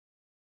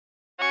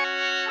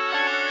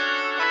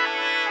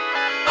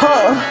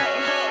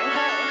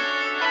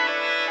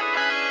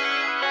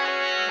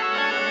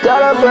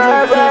Got a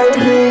Burberry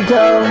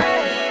Pico,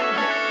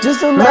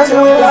 just to match it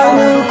with my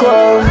new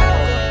clothes.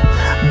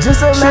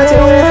 Just to match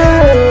it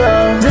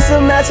with, just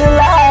to match it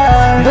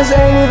live. This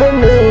ain't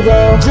even new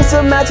though, just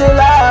to match it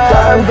live.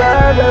 Got a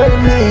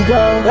Burberry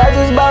Pico, I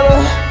just bought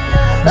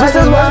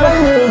my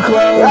new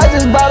clothes. I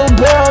just bought a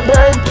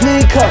Burberry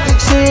Pico,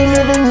 she ain't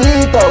even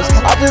need those.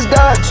 I just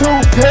got 2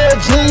 pair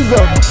of jeans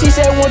though. She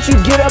said once you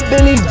get up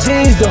in these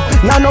jeans though,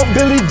 not no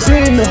Billie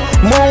Jean though.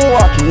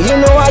 Moonwalking, you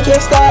know I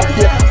can't stop,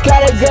 yeah.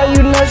 Got a girl,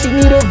 you know she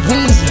need a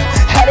visa.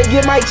 Had to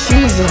get my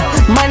cheese in,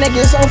 my neck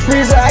is on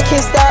freezer, I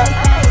can't stop.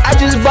 I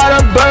just bought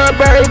a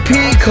Burberry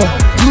Pico,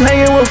 you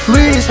hanging with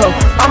fleas, ho.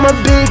 I'm a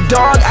big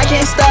dog, I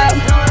can't stop.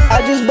 I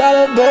just bought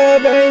a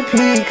Burberry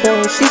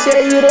Pico, she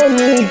said you don't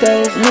need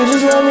those. You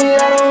just love me,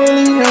 I don't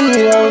really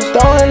need those.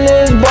 Throwing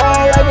this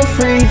ball like a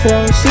free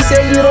throw, she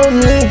said you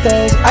don't need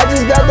those. I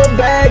just got the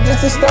bag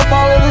just to stuff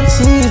all of the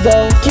cheese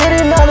though.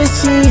 Getting all this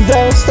cheese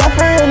though, stuff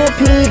her in a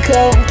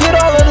Pico. Get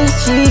all of this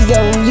cheese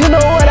though, you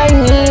know what I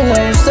mean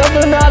though.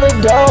 Stuffing out a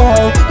dough,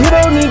 ho. You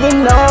don't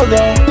even know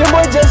though. Your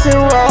boy just in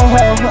roll,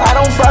 ho. I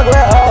don't fuck with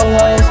old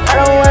hoes,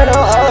 I don't wear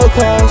no old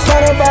clothes.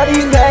 Turn up all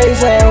these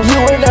days, ho. You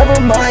were never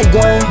my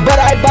goal,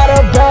 but I bought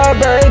a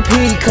Burberry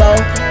Pico.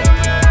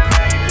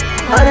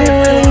 I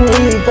didn't really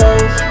need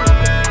those.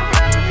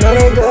 Not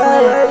a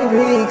Burberry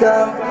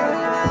Pico,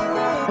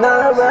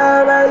 not a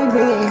Burberry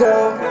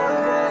Pico,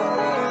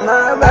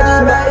 not a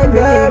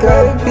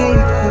Burberry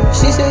Pico.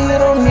 She said you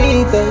don't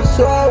need those,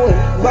 so I went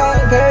and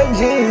bought a pair of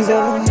jeans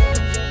on.